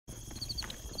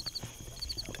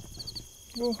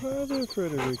Well, hi there,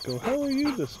 Federico. How are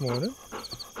you this morning?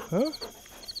 Huh?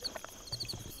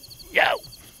 Yo!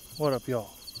 What up,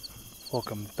 y'all?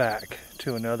 Welcome back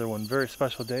to another one. Very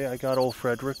special day. I got old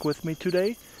Frederick with me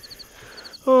today.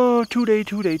 Oh, today.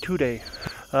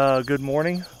 Good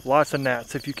morning. Lots of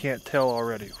gnats, if you can't tell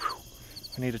already. Whew.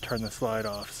 I need to turn this light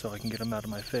off so I can get them out of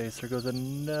my face. There goes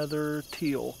another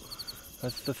teal.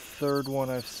 That's the third one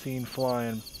I've seen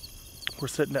flying. We're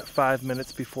sitting at 5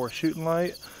 minutes before shooting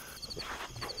light.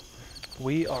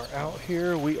 We are out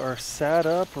here. We are sat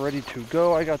up, ready to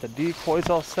go. I got the decoys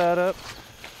all sat up.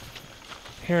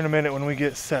 Here in a minute when we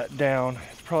get set down,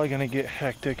 it's probably going to get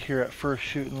hectic here at first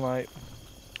shooting light.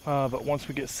 But once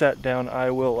we get set down,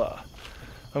 I'm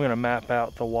going to map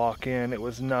out the walk-in. It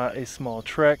was not a small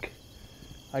trek.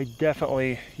 I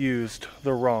definitely used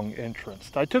the wrong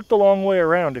entrance. I took the long way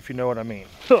around, if you know what I mean.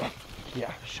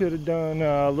 Yeah, should have done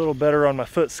a little better on my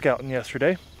foot scouting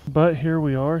yesterday. But here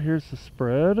we are. Here's the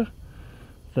spread.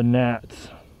 The gnats.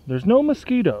 There's no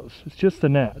mosquitoes. It's just the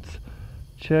gnats.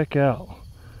 Check out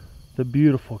the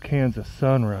beautiful Kansas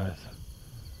sunrise.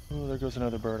 Oh, there goes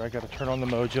another bird. I got to turn on the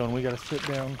mojo and we got to sit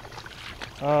down.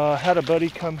 Had a buddy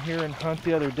come here and hunt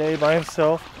the other day by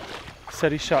himself.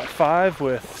 Said he shot 5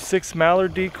 with 6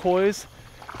 mallard decoys,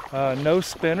 no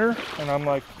spinner, and I'm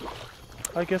like,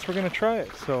 I guess we're gonna try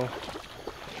it. So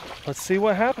let's see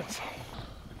what happens.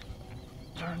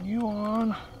 Turn you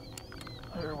on.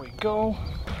 There we go.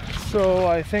 So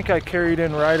I think I carried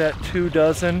in right at 2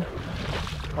 dozen,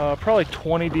 probably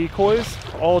 20 decoys,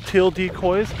 all teal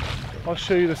decoys. I'll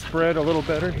show you the spread a little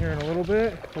better here in a little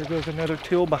bit. There goes another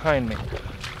teal behind me.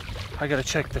 I gotta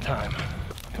check the time.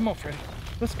 Come on, Freddy.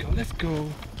 Let's go, let's go.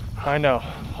 I know,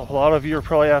 a lot of you are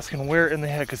probably asking, where in the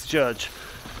heck is Judge?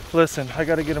 Listen, I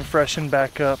gotta get him freshened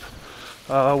back up.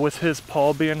 With his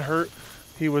paw being hurt,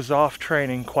 he was off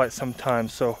training quite some time.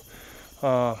 So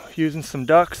using some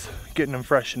ducks, getting him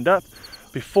freshened up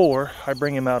before I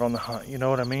bring him out on the hunt. You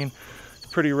know what I mean? It's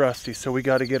pretty rusty, so we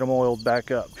gotta get him oiled back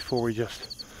up before we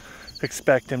just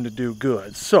expect him to do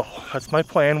good. So that's my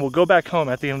plan. We'll go back home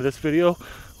at the end of this video.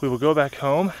 We will go back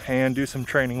home and do some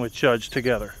training with Judge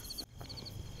together.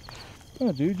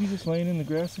 Oh, dude, you just laying in the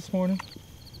grass this morning?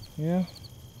 Yeah?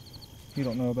 You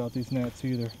don't know about these gnats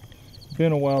either.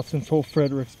 Been a while since old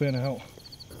Frederick's been out.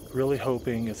 Really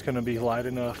hoping it's going to be light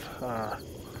enough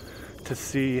to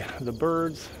see the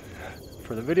birds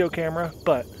for the video camera,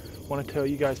 but I want to tell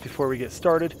you guys before we get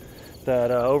started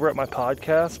that over at my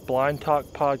podcast, Blind Talk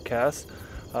Podcast,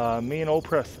 me and old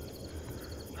Preston,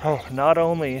 not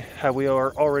only have we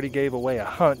already gave away a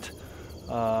hunt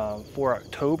for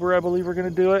October, I believe we're going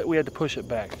to do it. We had to push it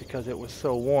back because it was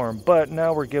so warm. But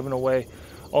now we're giving away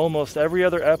almost every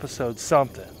other episode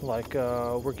something. Like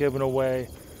we're giving away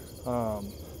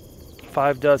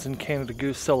 5 dozen Canada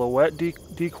Goose silhouette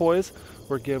decoys.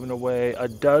 We're giving away a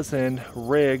dozen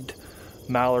rigged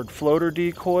mallard floater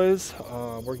decoys.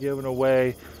 We're giving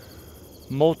away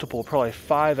multiple, probably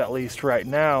 5 at least right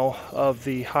now, of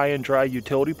the high and dry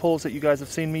utility poles that you guys have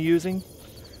seen me using.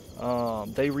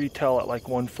 They retail at like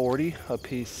 $140 a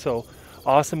piece. So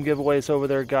awesome giveaways over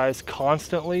there, guys,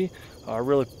 constantly. I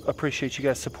really appreciate you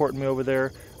guys supporting me over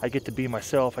there. I get to be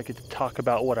myself. I get to talk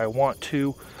about what I want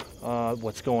to,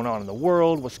 what's going on in the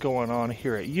world, what's going on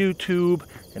here at YouTube,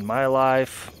 in my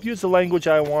life, use the language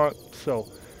I want. So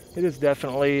it is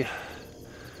definitely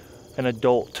an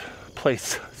adult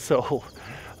place. So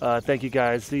thank you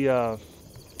guys. The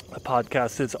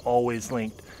podcast is always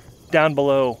linked down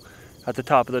below at the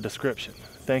top of the description.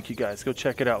 Thank you guys. Go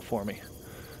check it out for me.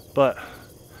 But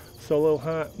solo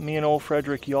hunt, me and old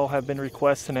Frederick, y'all have been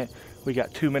requesting it. We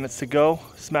got 2 minutes to go.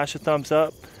 Smash a thumbs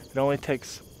up. It only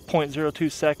takes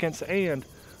 0.02 seconds, and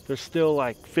there's still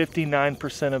like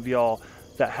 59% of y'all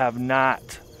that have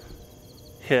not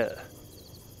hit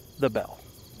the bell.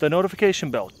 The notification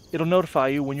bell. It'll notify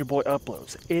you when your boy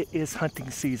uploads. It is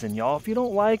hunting season, y'all. If you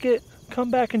don't like it,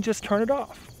 come back and just turn it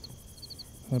off.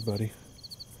 Hi, buddy.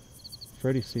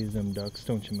 Freddy sees them ducks,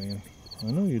 don't you, man?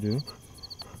 I know you do.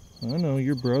 I know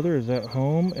your brother is at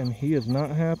home and he is not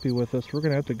happy with us. We're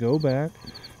going to have to go back.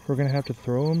 We're going to have to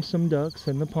throw him some ducks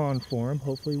in the pond for him.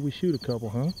 Hopefully we shoot a couple,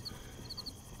 huh?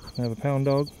 Can I have a pound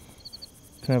dog?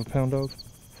 Can I have a pound dog?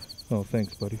 Oh,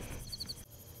 thanks, buddy.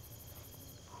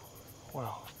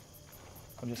 Wow.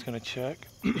 I'm just going to check.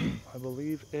 I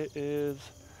believe it is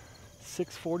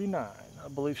 6:49. I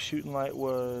believe shooting light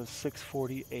was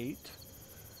 6:48.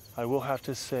 I will have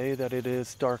to say that it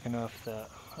is dark enough that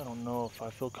I don't know if I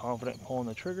feel confident pulling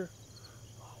the trigger.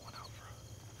 Oh, went out for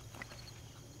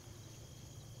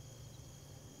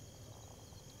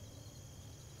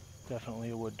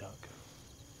definitely a wood duck.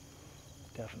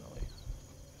 Definitely.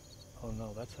 Oh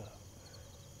no, that's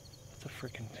That's a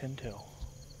freaking pintail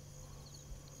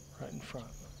right in front.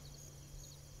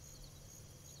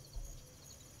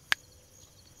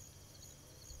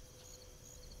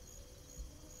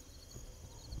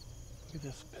 Look at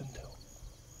this pintail.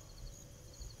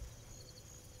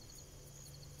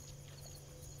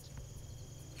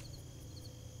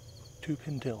 Two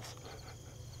pintails.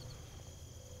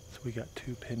 So we got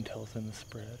two pintails in the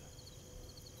spread.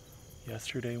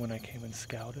 Yesterday when I came and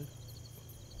scouted,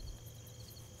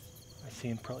 I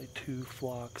seen probably 2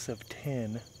 flocks of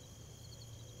 10,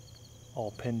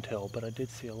 all pintail, but I did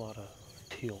see a lot of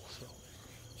teal, so.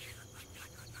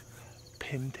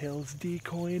 Pintails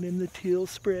decoying in the teal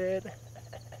spread.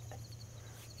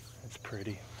 That's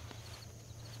pretty.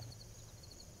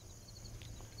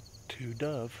 2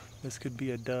 dove. This could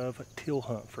be a dove teal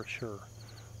hunt for sure.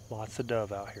 Lots of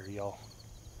dove out here, y'all.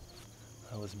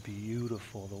 That was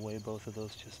beautiful, the way both of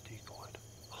those just decoyed.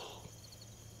 Oh.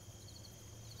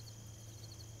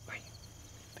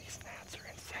 These gnats are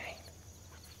insane.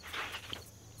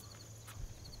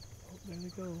 Oh, there they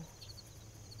go.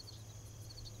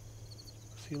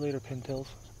 See you later, pintails.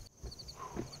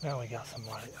 Now we got some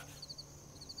light.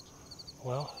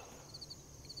 Well,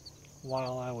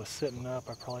 while I was sitting up,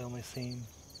 I probably only seen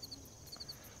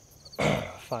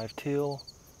 5 teal.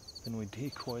 Then we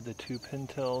decoyed the 2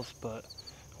 pintails, but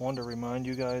I wanted to remind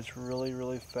you guys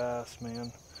really fast,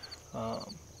 man.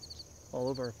 All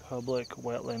of our public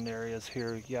wetland areas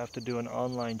here, you have to do an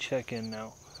online check-in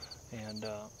now. And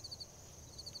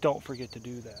don't forget to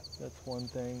do that. That's one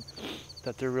thing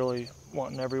that they're really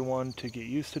wanting everyone to get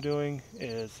used to doing,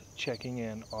 is checking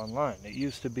in online. It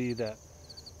used to be that,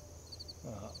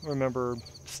 remember,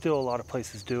 still a lot of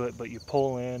places do it, but you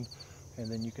pull in and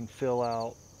then you can fill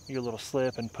out your little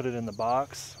slip and put it in the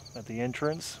box at the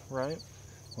entrance, right?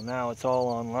 Well, now it's all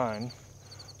online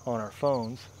on our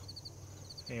phones,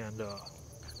 and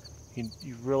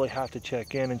you really have to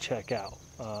check in and check out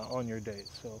on your date.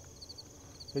 So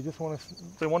they just want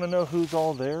to know who's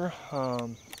all there, so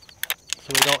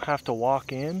they don't have to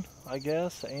walk in, I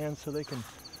guess, and so they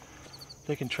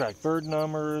can track bird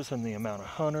numbers and the amount of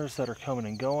hunters that are coming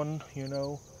and going, you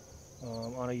know,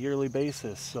 on a yearly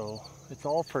basis. So it's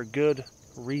all for good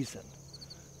reason.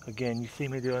 Again, you see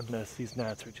me doing this, these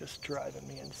gnats are just driving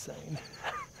me insane.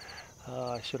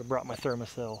 I should have brought my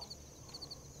thermocell.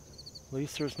 At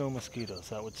least there's no mosquitoes,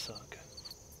 that would suck.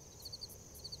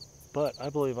 But I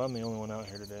believe I'm the only one out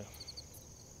here today.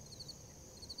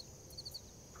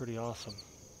 Pretty awesome.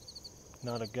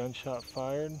 Not a gunshot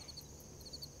fired.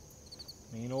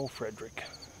 Mean old Frederick.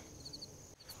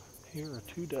 Here are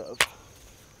 2 dove.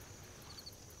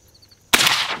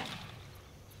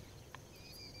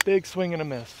 Big swing and a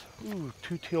miss. Ooh,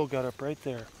 2 teal got up right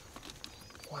there.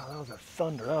 Wow, that was a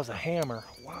thunder. That was a hammer.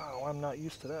 Wow, I'm not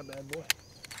used to that bad boy.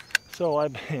 So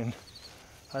I've been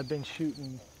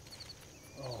shooting.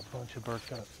 Oh, a bunch of birds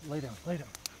got up. Lay down, lay down.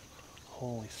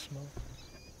 Holy smoke.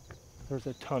 There's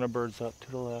a ton of birds up to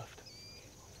the left.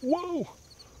 Whoa!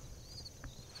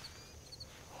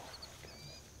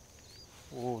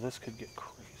 Oh, this could get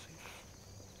crazy.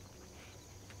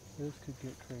 This could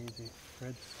get crazy.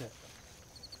 Fred, sit.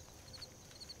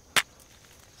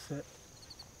 Sit.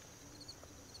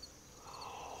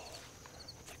 Oh,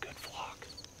 that's a good flock.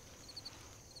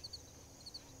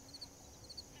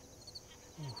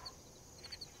 Ooh.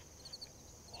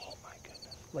 Oh my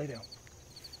goodness. Lay down.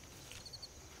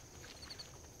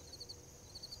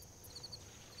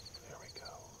 There we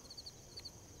go.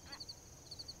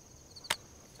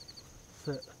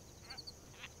 Sit.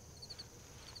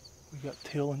 We got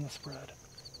teal in the spread.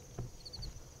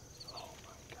 Oh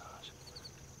my gosh.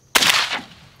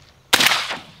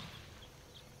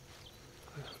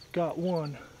 Got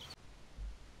one.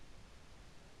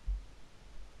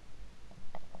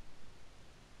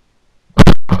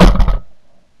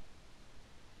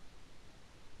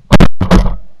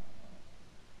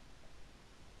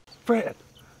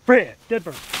 Fred, dead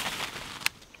bird.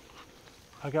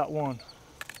 I got one.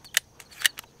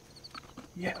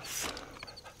 Yes.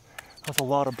 That was a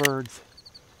lot of birds.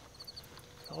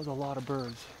 That was a lot of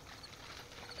birds.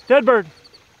 Dead bird.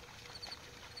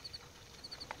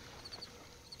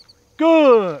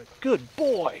 Good, good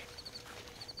boy.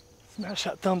 Smash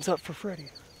that thumbs up for Freddy.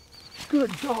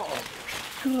 Good dog.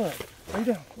 Good. Lay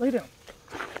down, lay down.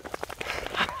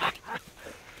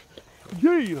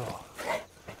 Yeah.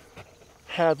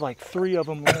 Had like 3 of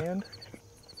them land.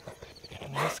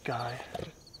 And this guy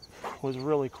was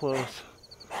really close.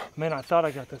 Man, I thought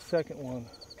I got the second one.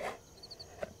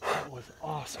 That was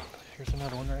awesome. Here's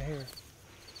another one right here.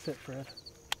 Sit, Fred.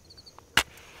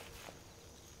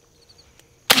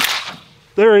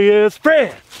 There he is.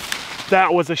 Fred!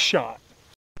 That was a shot.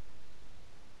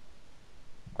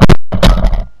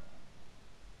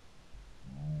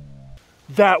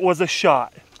 That was a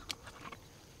shot.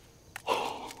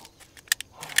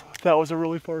 That was a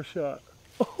really far shot.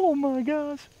 Oh my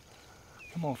gosh.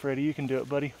 Come on, Freddie, you can do it,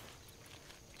 buddy.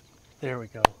 There we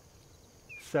go.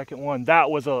 Second one. That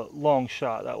was a long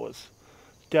shot. That was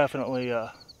definitely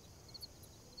at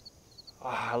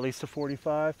least a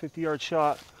 45, 50-yard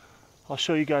shot. I'll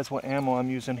show you guys what ammo I'm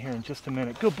using here in just a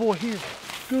minute. Good boy here.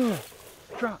 Good.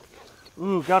 Drop.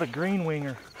 Ooh, got a green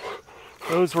winger.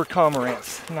 Those were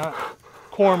cormorants, not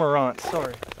cormorants,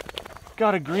 sorry.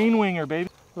 Got a green winger, baby.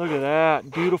 Look at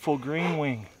that, beautiful green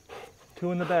wing.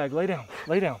 2 in the bag, lay down,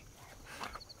 lay down.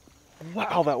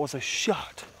 Wow, that was a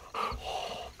shot.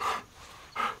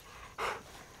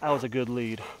 That was a good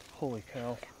lead, holy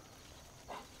cow.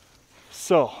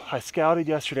 So, I scouted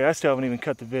yesterday. I still haven't even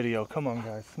cut the video. Come on,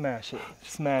 guys, smash it,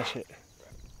 smash it.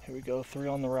 Here we go, 3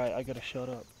 on the right. I gotta shut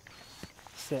up.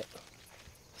 Sit,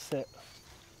 sit.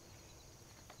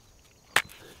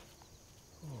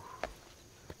 Ooh.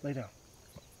 Lay down.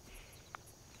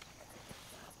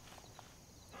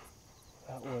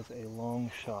 That was a long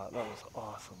shot. That was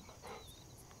awesome.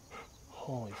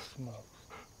 Holy smokes.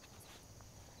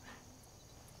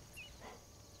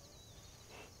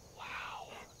 Wow.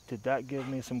 Did that give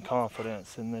me some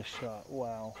confidence in this shot?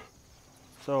 Wow.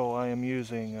 So I am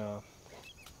using,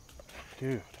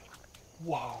 dude,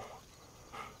 whoa.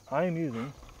 I am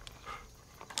using,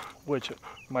 which,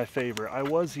 my favorite, I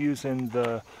was using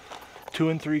the 2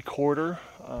 3/4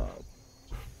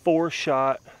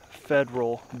 4-shot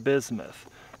Federal bismuth.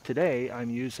 Today I'm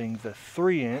using the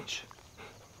 3-inch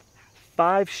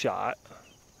 5-shot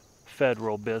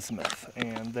Federal bismuth,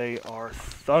 and they are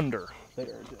thunder. They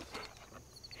are just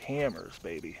hammers,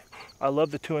 baby. I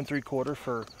love the 2 3/4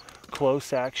 for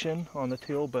close action on the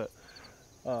Teal, but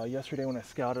yesterday when I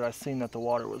scouted, I seen that the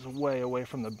water was way away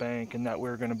from the bank and that we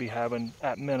were going to be having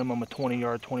at minimum a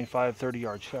 20-yard, 25,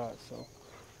 30-yard shot. So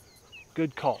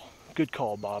good call,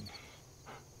 Bob.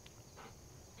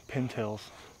 Pintails.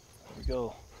 There we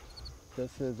go.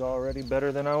 This is already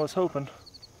better than I was hoping,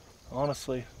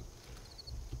 honestly.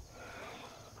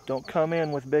 Don't come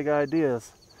in with big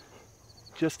ideas,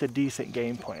 just a decent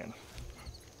game plan.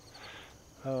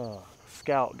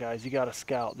 Scout, guys, you gotta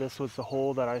scout. This was the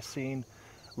hole that I seen.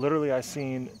 Literally, I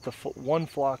seen the one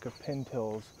flock of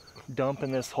pintails dump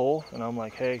in this hole, and I'm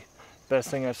like, hey, best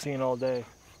thing I've seen all day.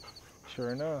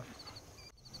 Sure enough.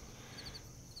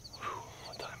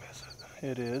 What time is it?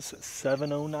 It is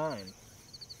 7:09.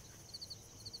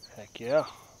 Heck yeah.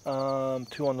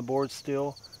 2 on the board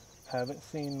still. Haven't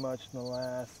seen much in the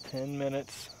last 10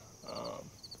 minutes.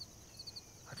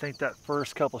 I think that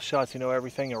first couple shots, you know,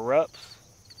 everything erupts.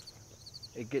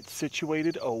 It gets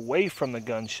situated away from the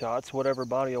gunshots, whatever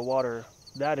body of water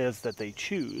that is that they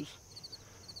choose,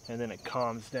 and then it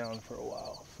calms down for a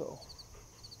while. So,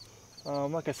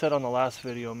 like I said on the last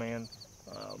video, man,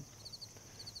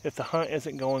 if the hunt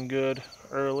isn't going good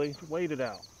early, wait it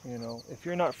out. You know, if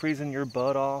you're not freezing your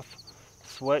butt off,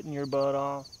 sweating your butt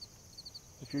off,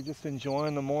 if you're just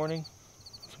enjoying the morning,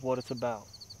 that's what it's about.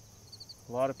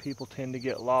 A lot of people tend to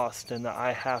get lost in the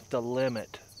I have to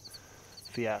limit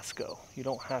fiasco. You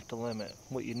don't have to limit.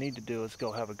 What you need to do is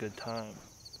go have a good time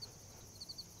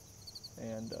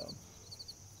and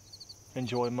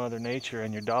enjoy Mother Nature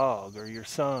and your dog or your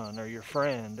son or your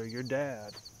friend or your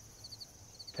dad.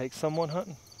 Take someone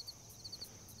hunting.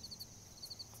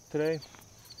 Today,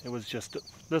 it was just,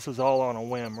 this was all on a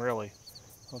whim, really.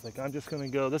 I was like, I'm just going to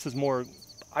go. This is more,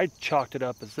 I chalked it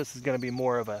up as this is going to be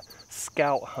more of a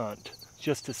scout hunt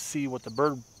just to see what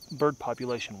the bird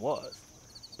population was.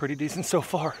 Pretty decent so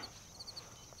far,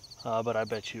 but I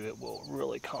bet you it will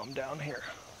really calm down here.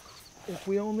 If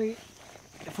we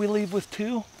leave with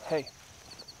 2, hey,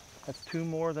 that's 2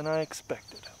 more than I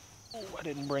expected. Oh, I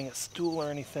didn't bring a stool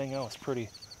or anything. I was pretty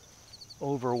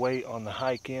overweight on the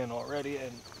hike in already,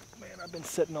 and man, I've been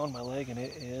sitting on my leg and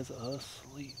it is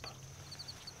asleep.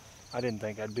 I didn't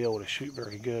think I'd be able to shoot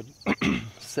very good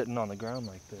sitting on the ground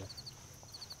like this.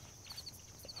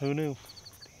 Who knew?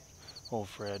 Old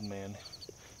Fred, man.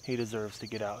 He deserves to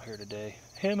get out here today.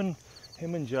 Him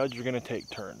and Judge are gonna take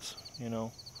turns, you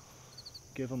know.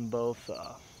 Give them both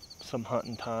some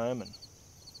hunting time,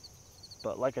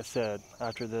 but like I said,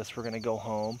 after this we're gonna go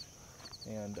home,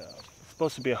 and it's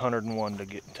supposed to be 101 to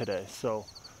get today, so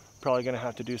probably gonna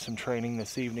have to do some training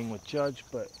this evening with Judge,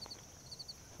 but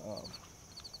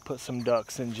put some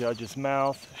ducks in Judge's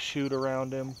mouth, shoot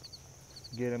around him,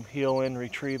 get him healing,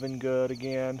 retrieving good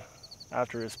again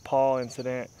after his paw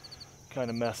incident. Kind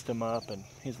of messed him up and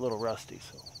he's a little rusty,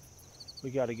 so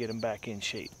we got to get him back in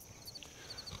shape.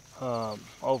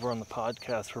 Over on the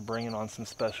podcast, we're bringing on some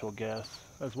special guests.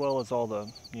 as well as all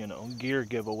the, you know, gear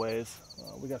giveaways.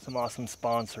 We got some awesome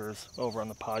sponsors over on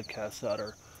the podcast that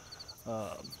are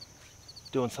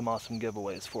doing some awesome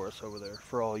giveaways for us over there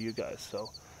for all you guys. So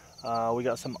we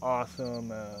got some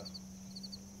awesome,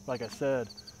 like I said,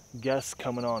 guests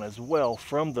coming on as well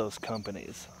from those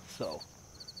companies. So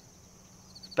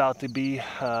about to be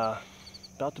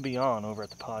on over at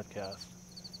the podcast.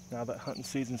 Now that hunting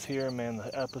season's here, man,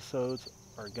 the episodes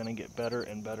are gonna get better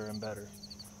and better and better.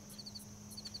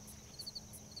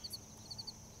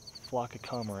 Flock of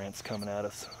cormorants coming at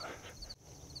us.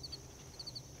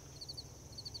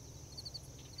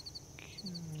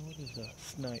 What is that?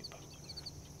 Snipe.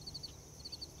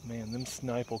 Man, them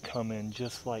snipe will come in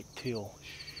just like teal.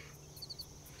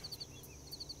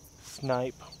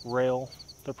 Snipe, rail.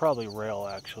 They're probably rail,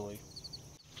 actually.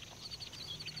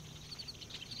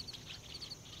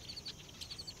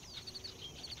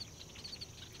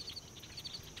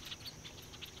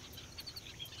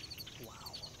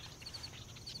 Wow.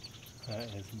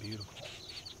 That is beautiful.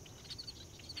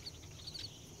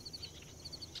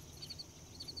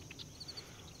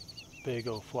 Big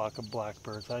old flock of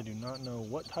blackbirds. I do not know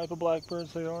what type of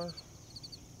blackbirds they are,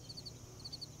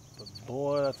 but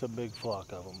boy, that's a big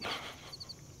flock of them.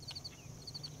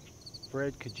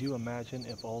 Fred, could you imagine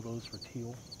if all those were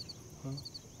teal? Huh?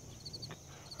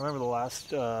 I remember the last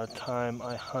time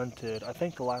I hunted, I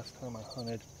think the last time I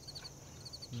hunted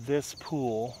this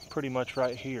pool, pretty much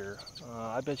right here,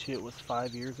 I bet you it was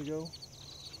 5 years ago.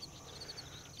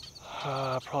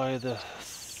 Probably the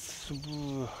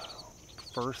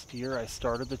first year I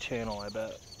started the channel, I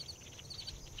bet.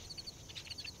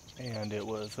 And it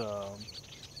was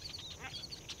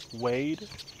Wade,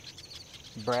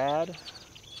 Brad,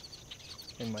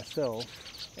 and myself.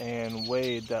 And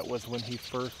Wade, that was when he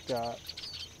first got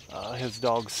his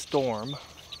dog Storm,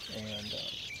 and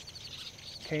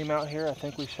came out here. I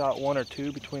think we shot 1 or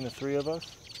 2 between the 3 of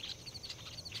us.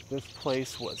 This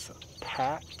place was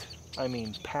packed. I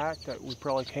mean packed. We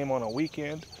probably came on a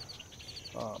weekend.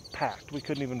 Packed. We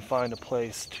couldn't even find a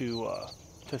place to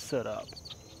sit up.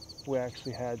 We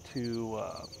actually had to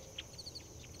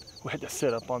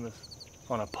sit up on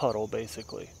a puddle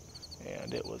basically,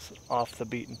 and it was off the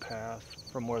beaten path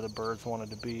from where the birds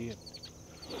wanted to be.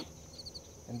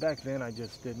 And back then I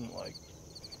just didn't a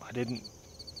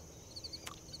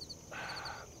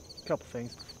couple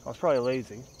things. I was probably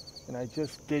lazy, and I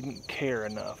just didn't care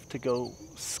enough to go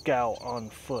scout on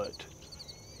foot,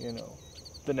 you know,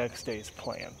 the next day's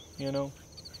plan, you know.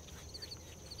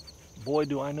 Boy,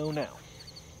 do I know now.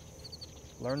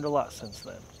 Learned a lot since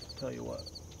then, tell you what.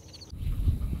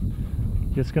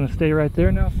 Just gonna stay right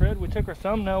there now, Fred. We took our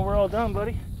thumbnail. We're all done,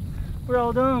 buddy. We're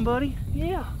all done, buddy.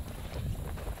 Yeah.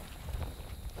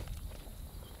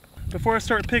 Before I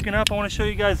start picking up, I want to show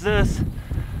you guys this.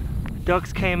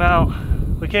 Ducks came out.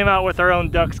 We came out with our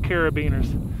own Ducks carabiners.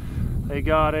 They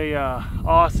got a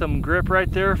awesome grip right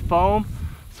there, foam.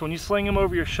 So when you sling them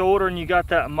over your shoulder and you got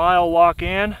that mile lock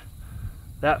in,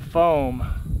 that foam,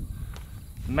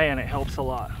 man, it helps a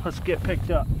lot. Let's get picked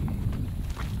up.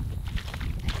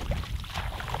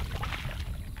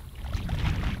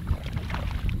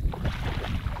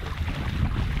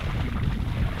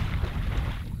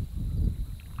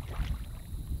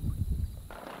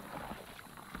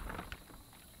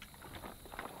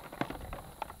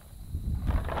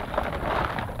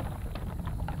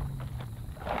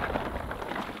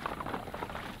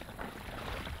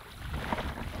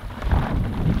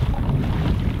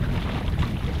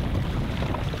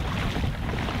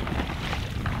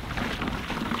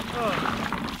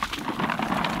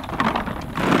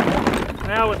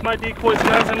 Now with my decoys,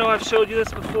 guys, I know I've showed you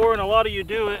this before and a lot of you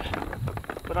do it,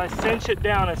 but I cinch it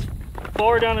down as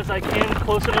far down as I can,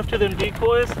 close enough to them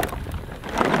decoys,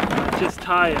 just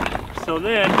tie it, so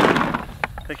then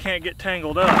they can't get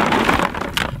tangled up.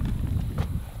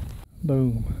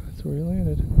 Boom, that's where he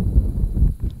landed.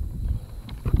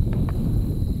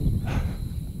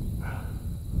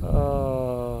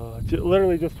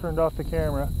 Literally just turned off the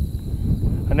camera.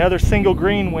 Another single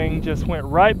green wing just went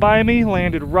right by me,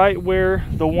 landed right where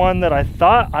the one that I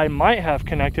thought I might have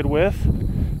connected with,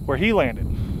 where he landed.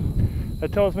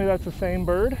 That tells me that's the same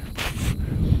bird.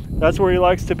 That's where he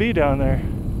likes to be, down there.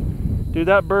 Dude,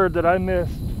 that bird that I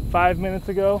missed 5 minutes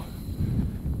ago,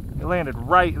 it landed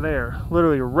right there,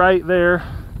 literally right there.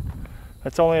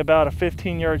 That's only about a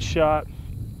 15-yard shot.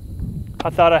 I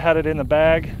thought I had it in the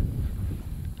bag.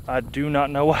 I do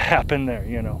not know what happened there,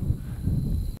 you know.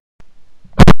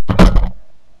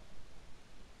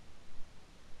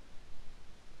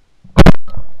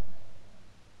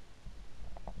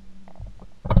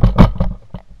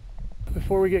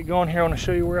 Before we get going here, I want to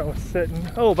show you where I was sitting.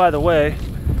 Oh, by the way,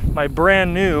 my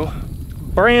brand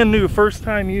new first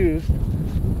time used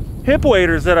hip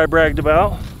waders that I bragged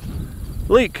about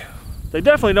leak. They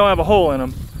definitely don't have a hole in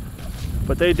them,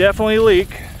 but they definitely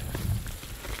leak,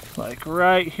 like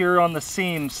right here on the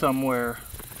seam somewhere.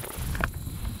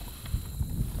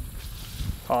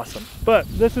 Awesome. But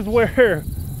this is where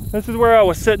I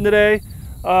was sitting today.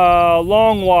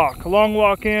 Long walk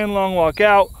in, long walk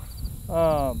out.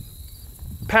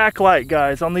 Pack light,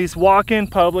 guys. On these walk-in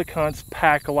public hunts,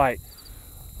 pack light.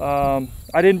 I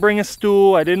didn't bring a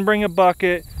stool, I didn't bring a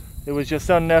bucket. It was just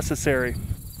unnecessary.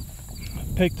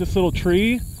 Picked this little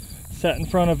tree, sat in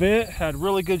front of it, had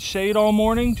really good shade all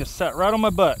morning, just sat right on my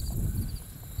butt.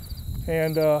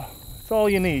 And that's all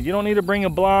you need. You don't need to bring a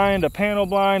blind, a panel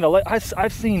blind.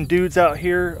 I've seen dudes out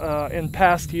here in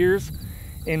past years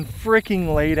in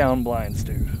freaking lay down blinds,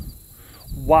 dude.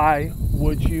 Why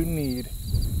would you need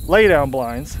lay down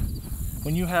blinds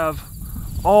when you have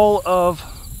all of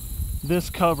this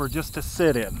cover just to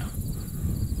sit in?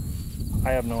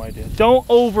 I have no idea. Don't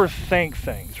overthink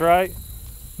things, right?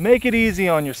 Make it easy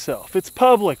on yourself. It's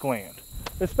public land,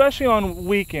 especially on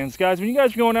weekends, guys. When you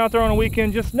guys are going out there on a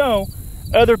weekend, just know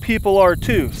other people are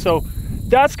too. So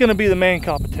that's going to be the main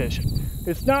competition.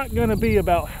 It's not going to be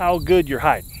about how good you're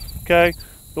hiding, okay?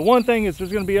 The one thing is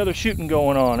there's going to be other shooting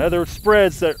going on, other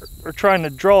spreads that are trying to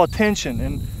draw attention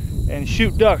and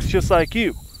shoot ducks just like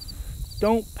you.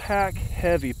 Don't pack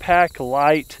heavy, pack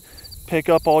light, pick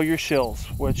up all your shells,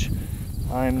 which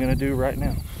I'm going to do right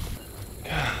now.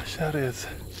 Gosh, that is,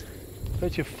 I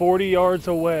bet you 40 yards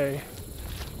away.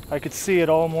 I could see it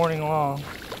all morning long.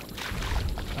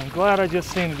 I'm glad I just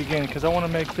seen it again because I want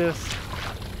to make this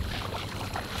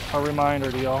a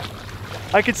reminder to y'all.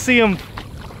 I could see them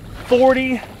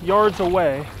 40 yards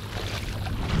away.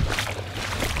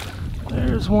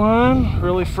 There's one,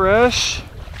 really fresh.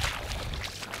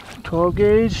 12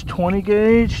 gauge, 20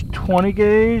 gauge, 20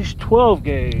 gauge, 12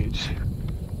 gauge.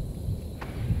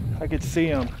 I could see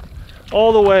them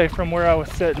all the way from where I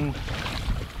was sitting.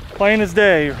 Plain as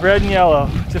day, red and yellow,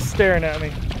 just staring at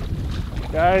me.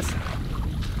 Guys,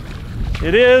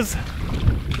 it is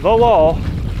the law,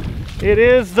 it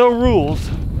is the rules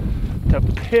to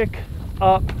pick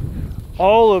up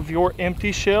all of your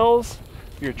empty shells,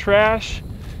 your trash,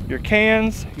 your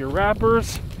cans, your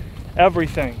wrappers,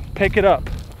 everything. Pick it up.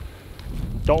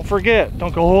 Don't forget.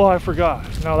 Don't go, oh, I forgot.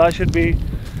 No, that should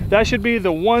be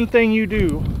the one thing you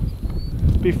do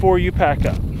before you pack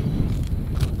up.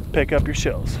 Pick up your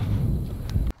shells.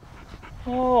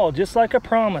 Oh, just like I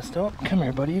promised. Oh, come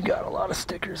here, buddy. You got a lot of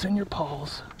stickers in your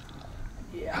paws.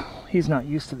 Yeah, he's not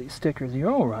used to these stickers.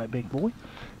 You're all right, big boy.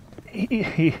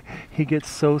 He gets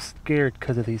so scared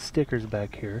because of these stickers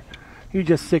back here. You're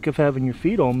just sick of having your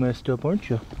feet all messed up, aren't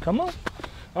you? Come on.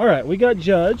 All right, we got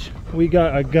Judge. We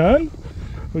got a gun.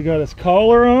 We got his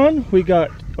collar on. We got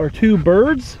our two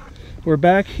birds. We're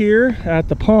back here at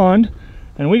the pond,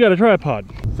 and we got a tripod.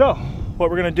 So what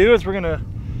we're gonna do is we're gonna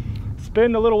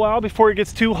spend a little while before it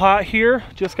gets too hot here.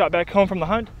 Just got back home from the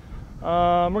hunt.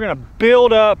 We're gonna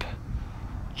build up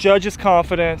Judge's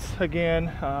confidence again.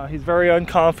 He's very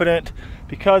unconfident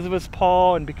because of his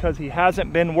paw and because he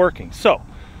hasn't been working. So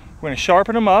we're gonna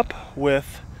sharpen him up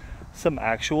with some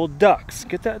actual ducks.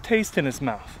 Get that taste in his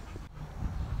mouth.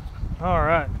 All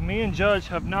right, me and Judge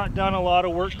have not done a lot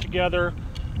of work together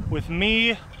with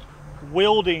me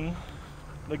wielding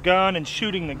the gun and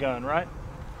shooting the gun, right?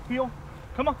 Heel,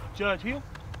 come on, Judge, heel,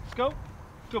 let's go.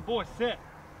 Good boy, sit,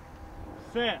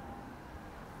 sit.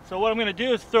 So what I'm gonna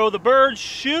do is throw the bird,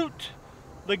 shoot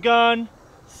the gun,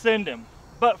 send him.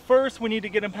 But first we need to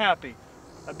get him happy.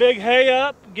 A big hey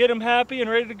up, get him happy and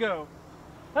ready to go.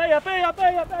 Hey up, hey up,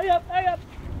 hey up, hey up, hey up.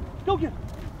 Go get him.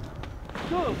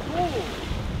 Good boy.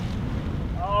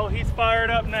 Oh, he's fired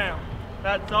up now.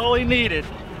 That's all he needed.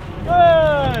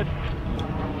 Good.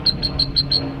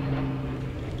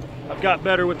 I've got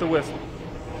better with the whistle.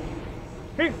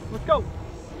 Here, let's go.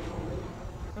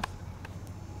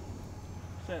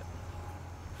 Sit.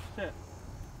 Sit.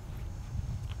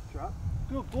 Drop.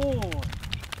 Good boy.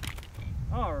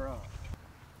 All right.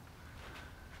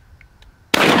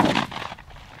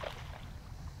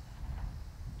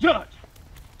 Judge!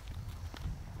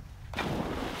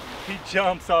 He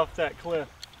jumps off that cliff.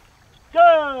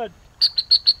 Good!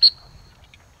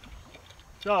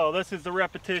 So this is the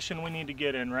repetition we need to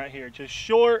get in right here. Just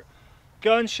short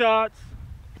gunshots.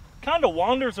 Kind of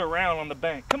wanders around on the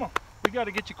bank. Come on, we got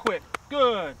to get you quick.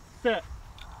 Good. Set.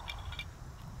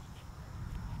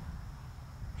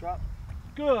 Drop.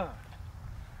 Good.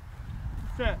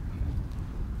 Set.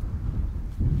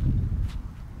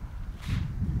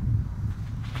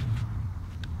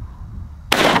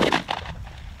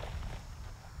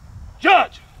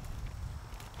 Judge!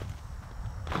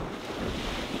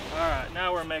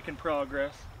 we're making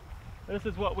progress. This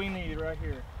is what we need right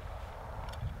here.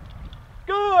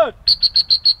 Good!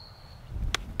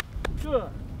 Good.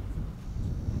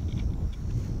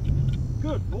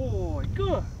 Good boy.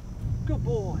 Good. Good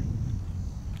boy.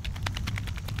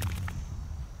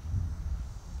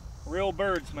 Real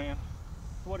birds, man.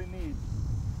 That's what he needs.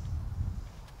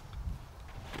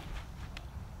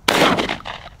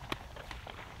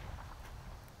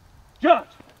 Judge!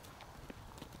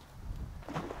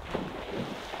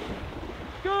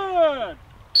 Good!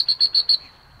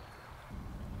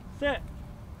 Set.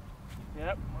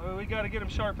 Yep, well, we got to get him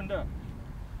sharpened up.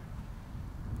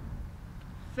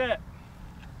 Set.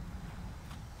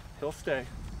 He'll stay.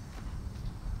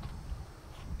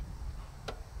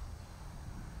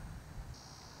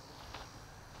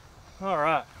 All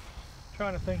right,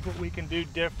 trying to think what we can do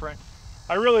different.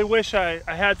 I really wish I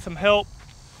had some help,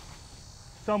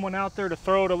 someone out there to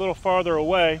throw it a little farther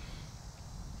away,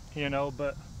 you know,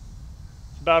 but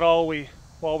it's about all we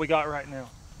got right now.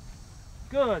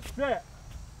 Good, set.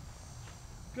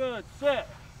 Good, set.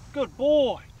 Good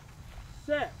boy.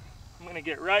 Set. I'm gonna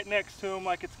get right next to him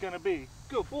like it's gonna be.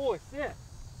 Good boy, set.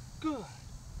 Good.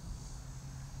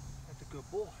 That's a good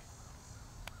boy.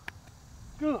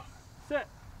 Good, set.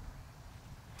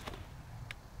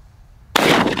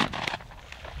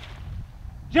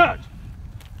 Judge.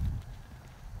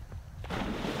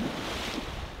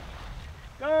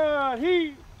 Good,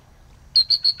 he.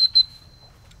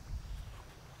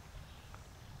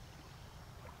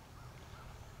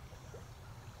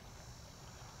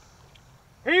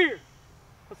 Here,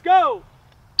 let's go.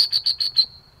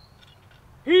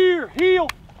 Here, heel.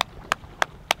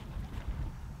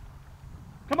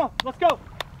 Come on, let's go.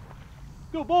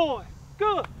 Good boy,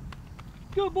 good.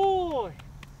 Good boy.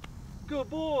 Good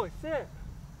boy, set.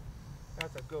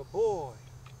 That's a good boy.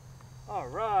 All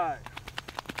right.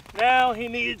 Now he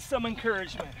needs some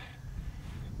encouragement.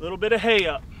 A little bit of hay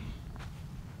up.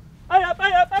 Hay up,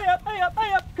 hay up, hay up, hay up,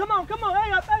 hay up. Come on,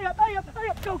 hay up, hay up, hay up, hay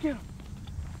up. Go get him.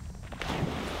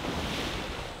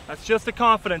 That's just a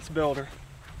confidence builder.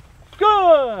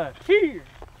 Good. Here.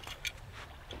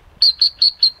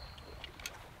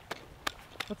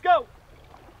 Let's go.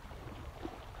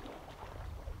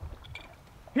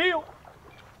 Heel.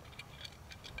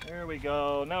 There we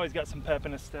go. Now he's got some pep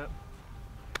in his step.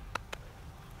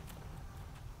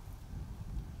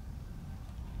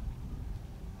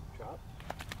 Drop.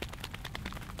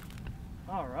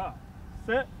 All right.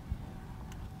 Sit.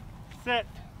 Sit.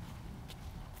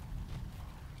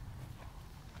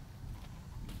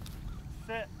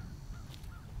 Sit.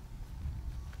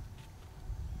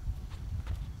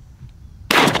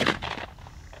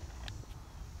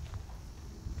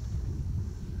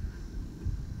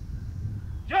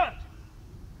 Judge!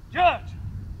 Judge!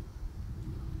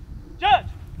 Judge!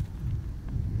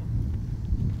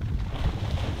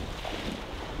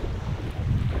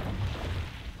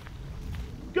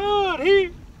 Good,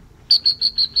 he.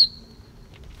 That's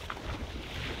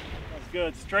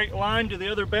good. Straight line to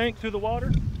the other bank through the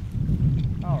water.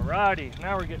 Alrighty,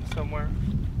 now we're getting somewhere.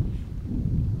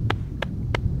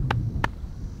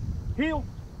 Heel.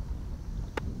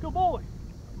 Good boy.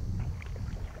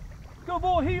 Good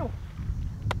boy, heel.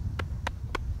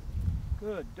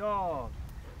 Good dog.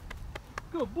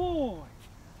 Good boy.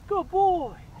 Good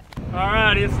boy.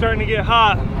 Alrighty, it's starting to get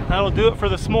hot. That'll do it for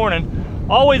this morning.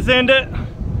 Always end it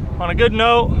on a good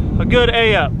note, a good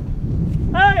A up.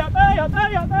 A up, A up,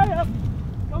 A up, A up.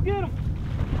 Go get him.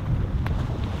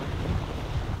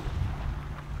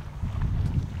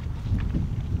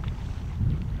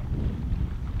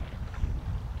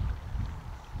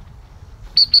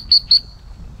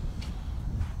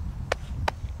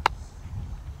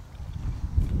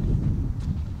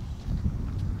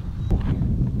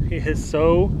 He is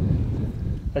so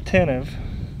attentive.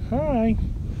 Hi.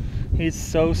 He's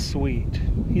so sweet.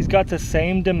 He's got the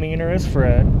same demeanor as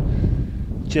Fred.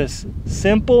 Just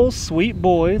simple, sweet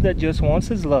boy that just wants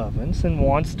his lovins and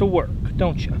wants to work,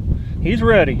 don't you? He's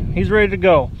ready. He's ready to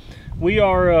go. We're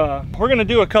gonna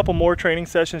do a couple more training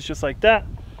sessions just like that,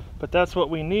 but that's what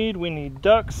we need. We need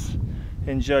ducks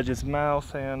in Judge's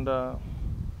mouth and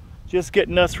just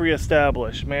getting us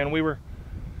reestablished. Man, we were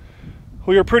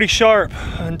pretty sharp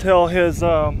until he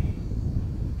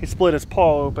split his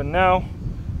paw open. Now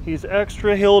he's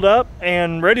extra healed up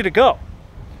and ready to go.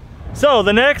 So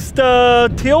the next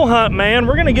teal hunt, man,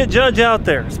 we're gonna get Judge out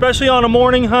there, especially on a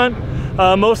morning hunt.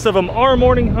 Most of them are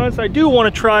morning hunts. I do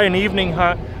want to try an evening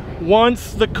hunt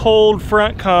once the cold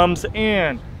front comes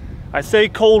in. I say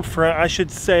cold front, I should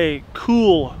say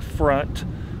cool front.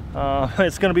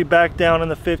 It's gonna be back down in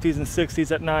the 50s and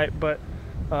 60s at night, but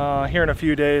here in a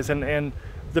few days, and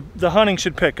the hunting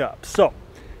should pick up. So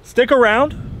stick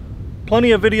around.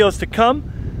 Plenty of videos to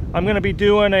come. I'm going to be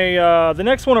doing the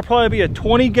next one will probably be a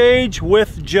 20 gauge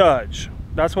with Judge.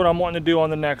 That's what I'm wanting to do on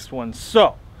the next one.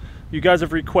 So, you guys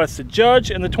have requested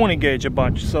Judge and the 20 gauge a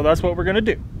bunch, so that's what we're going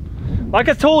to do. Like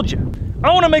I told you,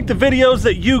 I want to make the videos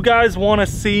that you guys want to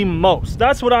see most.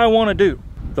 That's what I want to do.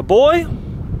 The boy,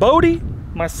 Bodie,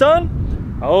 my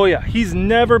son, oh yeah, he's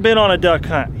never been on a duck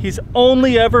hunt. He's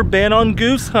only ever been on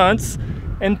goose hunts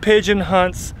and pigeon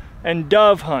hunts and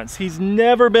dove hunts. He's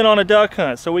never been on a duck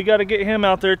hunt, so we got to get him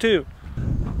out there too.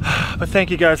 But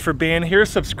thank you guys for being here.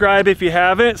 Subscribe if you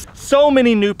haven't. So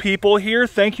many new people here.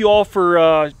 Thank you all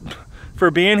for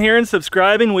being here and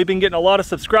subscribing. We've been getting a lot of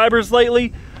subscribers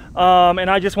lately, and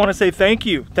I just want to say thank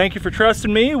you. Thank you for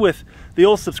trusting me with the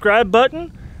old subscribe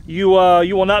button. You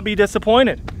will not be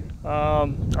disappointed.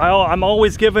 I'm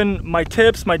always giving my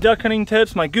tips, my duck hunting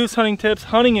tips, my goose hunting tips,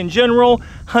 hunting in general,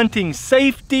 hunting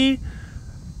safety,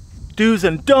 do's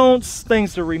and don'ts,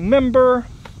 things to remember,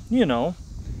 you know.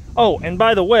 Oh, and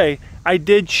by the way, I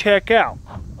did check out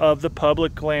of the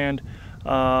public land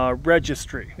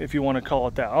registry, if you want to call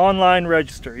it that, online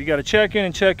register. You got to check in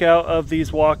and check out of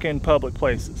these walk-in public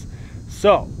places.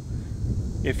 So,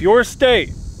 if your state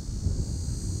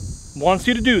wants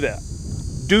you to do that,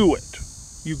 do it.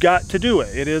 You got to do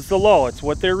it. It is the law. It's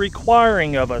what they're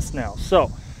requiring of us now.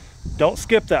 So, don't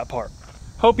skip that part.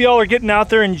 Hope y'all are getting out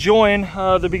there enjoying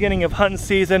the beginning of hunting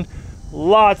season.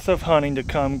 Lots of hunting to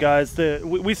come, guys.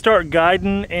 We start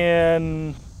guiding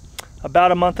in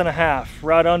about a month and a half,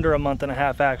 right under a month and a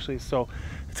half actually, so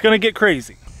it's gonna get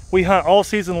crazy. We hunt all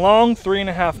season long,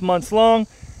 3.5 months long,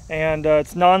 and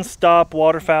it's non-stop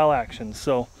waterfowl action.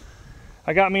 So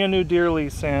I got me a new deer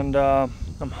lease, and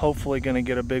I'm hopefully gonna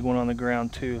get a big one on the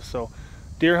ground too. So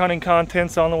deer hunting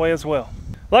content's on the way as well.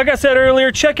 Like I said earlier,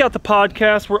 check out the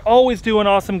podcast. We're always doing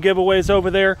awesome giveaways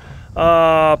over there.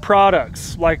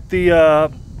 Products like the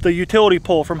utility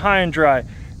pole from High and Dry,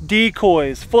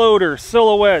 decoys, floaters,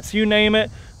 silhouettes, you name it,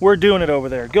 we're doing it over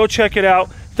there. Go check it out.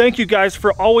 Thank you guys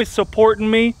for always supporting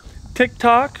me.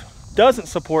 TikTok doesn't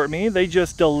support me. They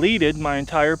just deleted my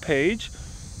entire page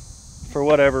for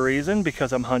whatever reason,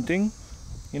 because I'm hunting.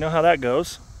 You know how that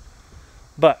goes.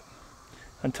 But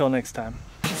until next time.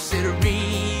 Consider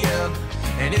me up,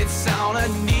 and it's all I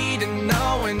need to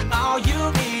know, and all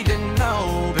you need to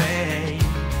know, babe.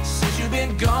 Since you've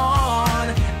been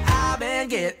gone, I've been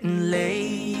getting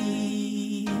late.